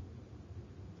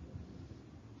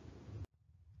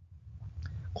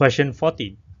 Question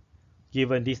 14.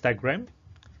 Given this diagram,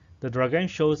 the diagram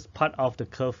shows part of the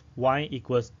curve y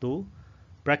equals to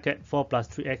bracket 4 plus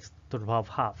 3x to the power of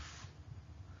half.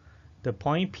 The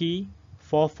point P,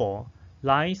 4, 4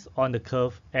 lies on the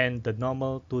curve and the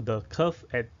normal to the curve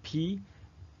at P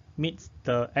meets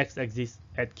the x-axis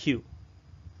at Q.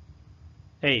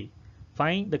 A.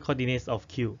 Find the coordinates of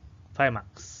Q. 5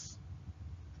 marks.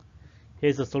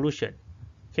 Here's the solution.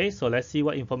 Okay, so let's see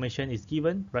what information is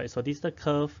given, right? So this is the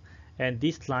curve, and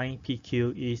this line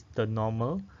PQ is the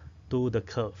normal to the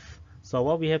curve. So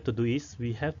what we have to do is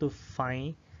we have to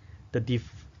find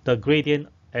the gradient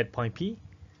at point P,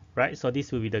 right? So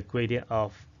this will be the gradient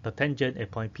of the tangent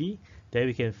at point P. Then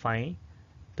we can find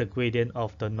the gradient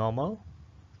of the normal,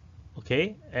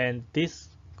 okay? And this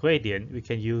gradient we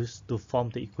can use to form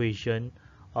the equation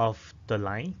of the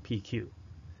line PQ,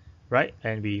 right?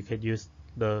 And we can use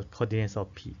the coordinates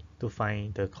of P to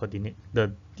find the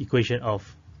equation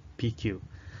of PQ.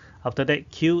 After that,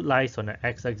 Q lies on the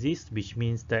x-axis, which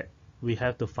means that we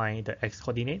have to find the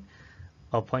x-coordinate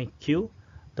of point Q.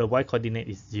 The y-coordinate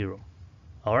is 0.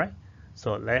 Alright,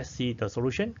 so let's see the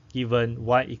solution. Given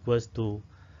y equals to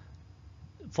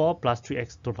 4 plus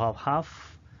 3x to the power of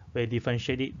half, we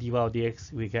differentiate it dy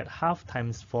dx, we get half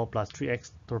times 4 plus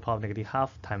 3x to the power of negative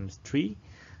half times 3.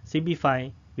 Simplify,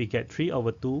 we get 3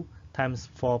 over 2 times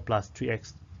 4 plus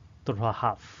 3x to the power of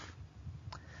half.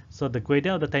 So the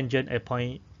gradient of the tangent at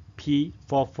point P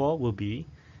 4, 4 will be,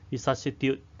 we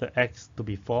substitute the x to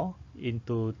be 4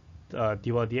 into dy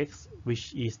dx,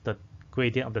 which is the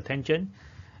gradient of the tangent,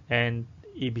 and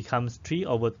it becomes 3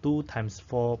 over 2 times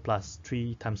 4 plus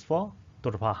 3 times 4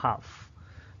 to the power half.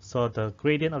 So the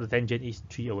gradient of the tangent is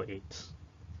 3 over 8.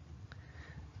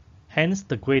 Hence,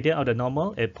 the gradient of the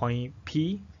normal at point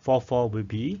P 4, 4 will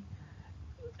be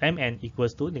mn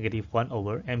equals to negative 1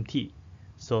 over mt.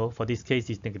 So for this case,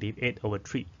 it's negative 8 over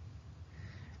 3.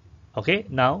 Okay,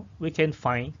 now we can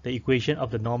find the equation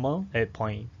of the normal at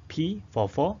point P 4,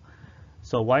 4.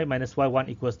 So y minus y1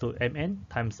 equals to mn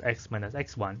times x minus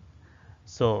x1.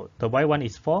 So the y1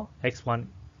 is 4, x1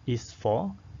 is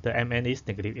 4, the mn is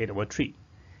negative 8 over 3.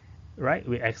 Right,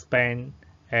 we expand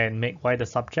and make y the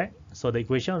subject. So the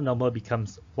equation of normal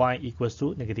becomes y equals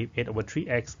to negative 8 over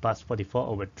 3x plus 44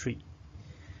 over 3.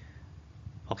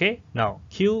 Okay, now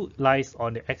Q lies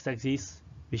on the x-axis,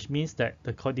 which means that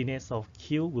the coordinates of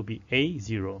Q will be a,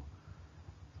 0.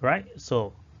 Right,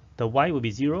 so the y will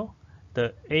be 0,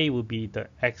 the a will be the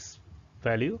x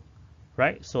value,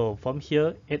 right? So from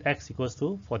here, 8x equals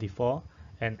to 44,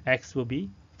 and x will be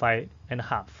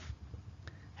 5.5.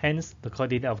 Hence, the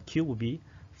coordinate of Q will be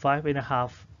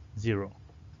 5.5, 0.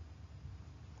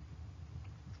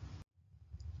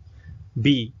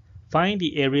 B. Find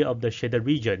the area of the shaded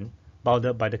region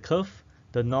bounded by the curve,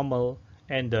 the normal,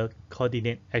 and the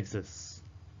coordinate axis.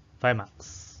 5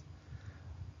 marks.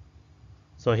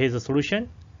 So here's the solution.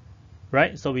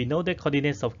 Right, so we know the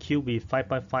coordinates of Q will be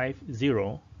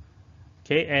 5.50.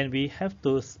 Okay, and we have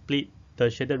to split the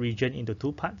shaded region into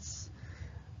 2 parts.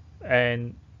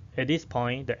 And at this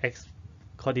point, the x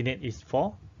coordinate is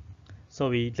 4. So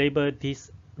we label this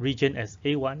region as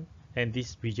A1 and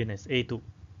this region as A2.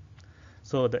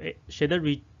 So the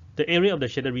area of the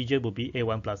shaded region will be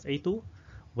A1 plus A2,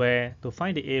 where to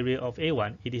find the area of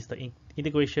A1, it is the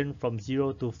integration from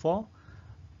 0 to 4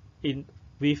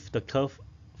 with the curve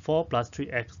 4 plus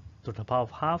 3x to the power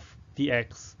of half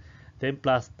dx, then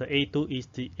plus the A2 is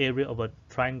the area of a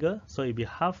triangle, so it will be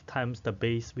half times the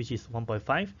base, which is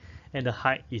 1.5, and the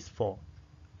height is 4.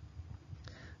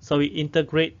 So we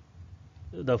integrate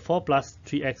the 4 plus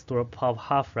 3x to the power of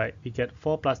half, right? We get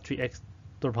 4 plus 3x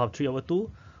to the power of 3 over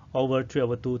 2 over 3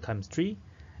 over 2 times 3,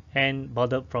 and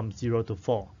bounded from 0 to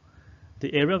 4.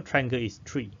 The area of triangle is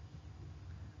 3.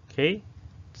 Okay,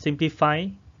 simplify,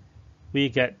 we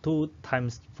get 2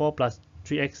 times 4 plus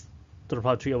 3x to the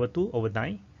power 3 over 2 over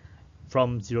 9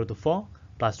 from 0 to 4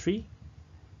 plus 3.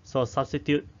 So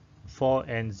substitute 4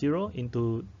 and 0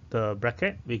 into the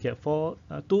bracket. We get 2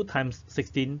 times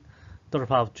 16 to the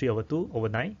power 3 over 2 over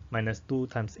 9 minus 2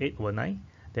 times 8 over 9,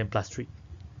 then plus 3.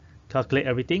 Calculate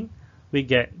everything. We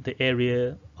get the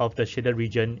area of the shaded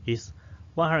region is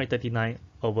 139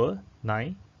 over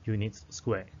 9 units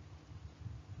squared.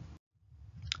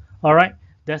 Alright,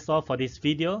 that's all for this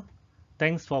video.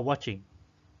 Thanks for watching.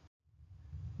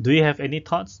 Do you have any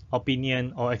thoughts,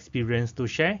 opinion, or experience to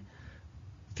share?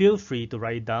 Feel free to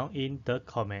write it down in the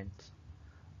comments.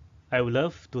 I would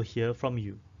love to hear from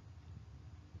you.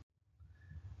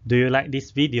 Do you like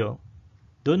this video?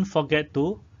 Don't forget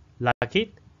to like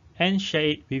it and share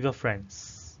it with your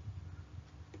friends.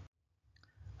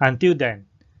 Until then,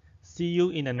 see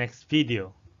you in the next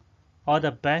video. All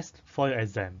the best for your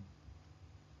exam.